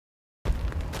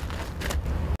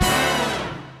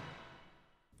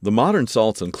The modern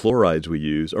salts and chlorides we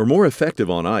use are more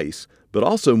effective on ice, but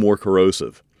also more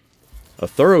corrosive. A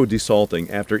thorough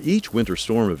desalting after each winter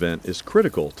storm event is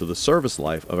critical to the service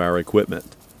life of our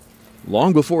equipment.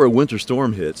 Long before a winter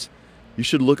storm hits, you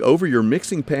should look over your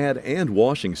mixing pad and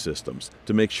washing systems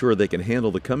to make sure they can handle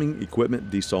the coming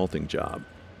equipment desalting job.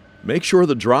 Make sure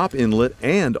the drop inlet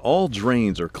and all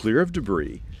drains are clear of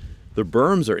debris, the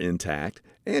berms are intact,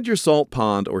 and your salt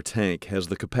pond or tank has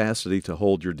the capacity to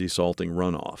hold your desalting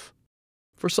runoff.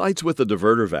 For sites with a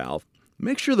diverter valve,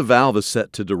 make sure the valve is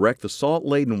set to direct the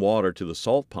salt-laden water to the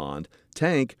salt pond,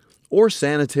 tank, or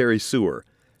sanitary sewer,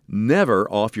 never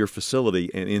off your facility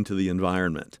and into the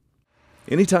environment.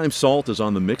 Anytime salt is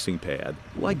on the mixing pad,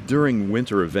 like during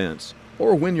winter events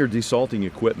or when you're desalting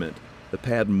equipment, the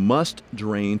pad must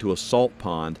drain to a salt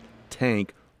pond,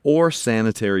 tank, or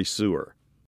sanitary sewer.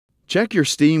 Check your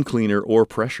steam cleaner or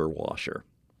pressure washer.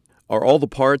 Are all the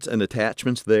parts and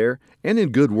attachments there and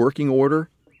in good working order?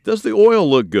 Does the oil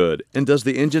look good, and does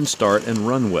the engine start and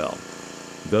run well?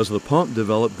 Does the pump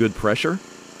develop good pressure?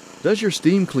 Does your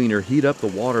steam cleaner heat up the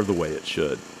water the way it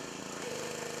should?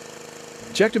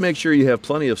 Check to make sure you have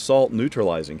plenty of salt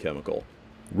neutralizing chemical.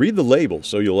 Read the label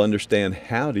so you'll understand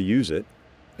how to use it,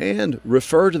 and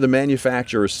refer to the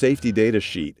manufacturer's safety data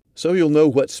sheet so you'll know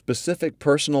what specific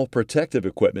personal protective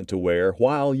equipment to wear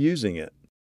while using it.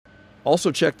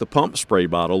 Also check the pump spray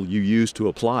bottle you use to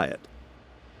apply it.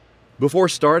 Before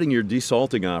starting your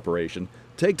desalting operation,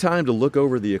 take time to look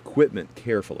over the equipment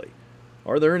carefully.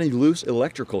 Are there any loose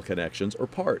electrical connections or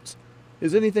parts?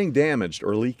 Is anything damaged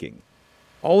or leaking?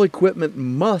 All equipment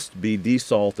must be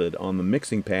desalted on the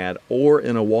mixing pad or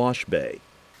in a wash bay.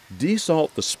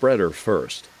 Desalt the spreader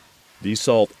first.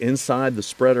 Desalt inside the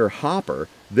spreader hopper,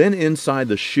 then inside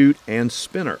the chute and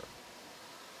spinner.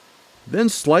 Then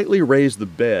slightly raise the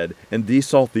bed and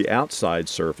desalt the outside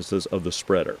surfaces of the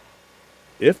spreader.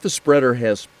 If the spreader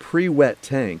has pre-wet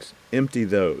tanks, empty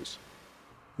those.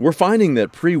 We're finding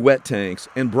that pre-wet tanks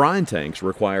and brine tanks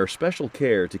require special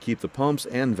care to keep the pumps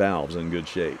and valves in good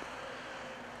shape.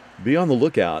 Be on the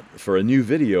lookout for a new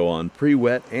video on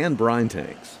pre-wet and brine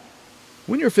tanks.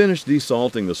 When you're finished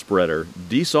desalting the spreader,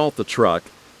 desalt the truck,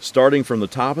 starting from the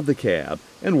top of the cab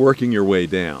and working your way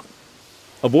down.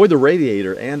 Avoid the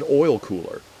radiator and oil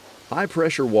cooler.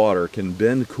 High-pressure water can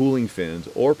bend cooling fins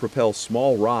or propel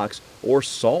small rocks or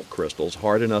salt crystals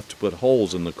hard enough to put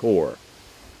holes in the core.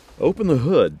 Open the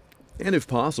hood, and if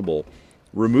possible,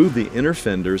 remove the inner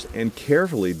fenders and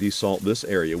carefully desalt this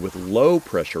area with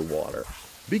low-pressure water.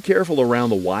 Be careful around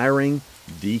the wiring,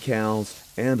 decals,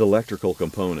 and electrical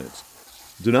components.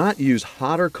 Do not use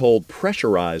hot or cold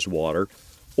pressurized water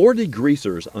or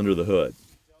degreasers under the hood.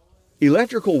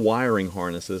 Electrical wiring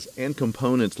harnesses and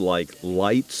components like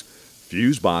lights,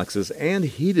 fuse boxes, and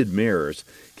heated mirrors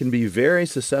can be very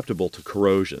susceptible to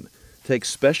corrosion. Take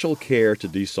special care to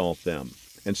desalt them,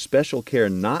 and special care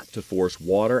not to force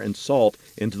water and salt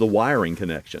into the wiring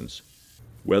connections.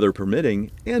 Weather permitting,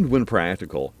 and when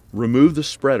practical, remove the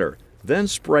spreader, then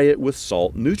spray it with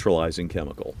salt neutralizing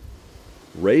chemical.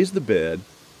 Raise the bed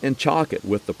and chalk it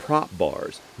with the prop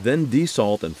bars, then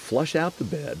desalt and flush out the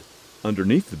bed,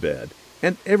 underneath the bed,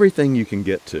 and everything you can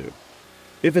get to.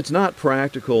 If it's not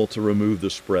practical to remove the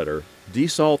spreader,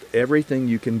 desalt everything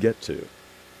you can get to.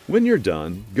 When you're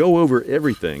done, go over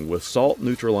everything with salt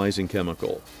neutralizing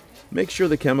chemical. Make sure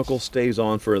the chemical stays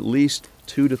on for at least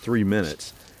 2 to 3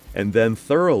 minutes, and then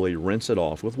thoroughly rinse it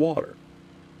off with water.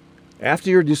 After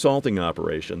your desalting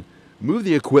operation, move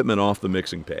the equipment off the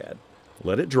mixing pad.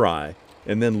 Let it dry,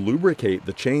 and then lubricate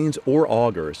the chains or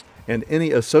augers and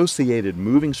any associated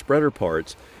moving spreader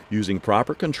parts using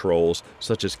proper controls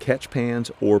such as catch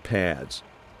pans or pads.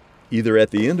 Either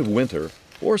at the end of winter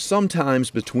or sometimes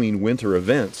between winter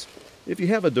events, if you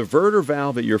have a diverter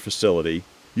valve at your facility,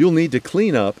 you'll need to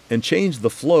clean up and change the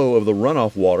flow of the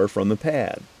runoff water from the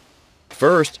pad.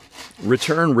 First,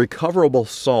 return recoverable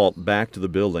salt back to the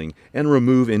building and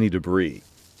remove any debris.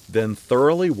 Then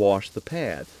thoroughly wash the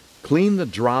pad, clean the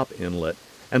drop inlet,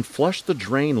 and flush the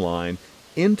drain line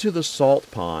into the salt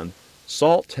pond,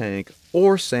 salt tank,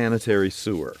 or sanitary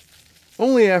sewer.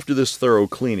 Only after this thorough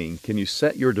cleaning can you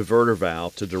set your diverter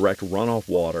valve to direct runoff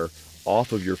water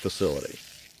off of your facility.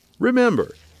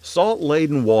 Remember,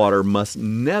 salt-laden water must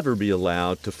never be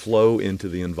allowed to flow into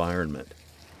the environment.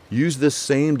 Use this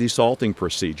same desalting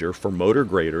procedure for motor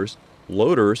graders,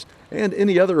 loaders, and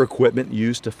any other equipment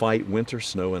used to fight winter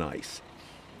snow and ice.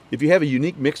 If you have a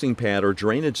unique mixing pad or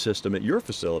drainage system at your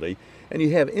facility and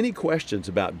you have any questions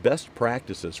about best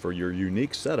practices for your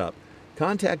unique setup,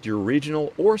 contact your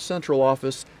regional or central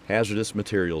office hazardous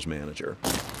materials manager.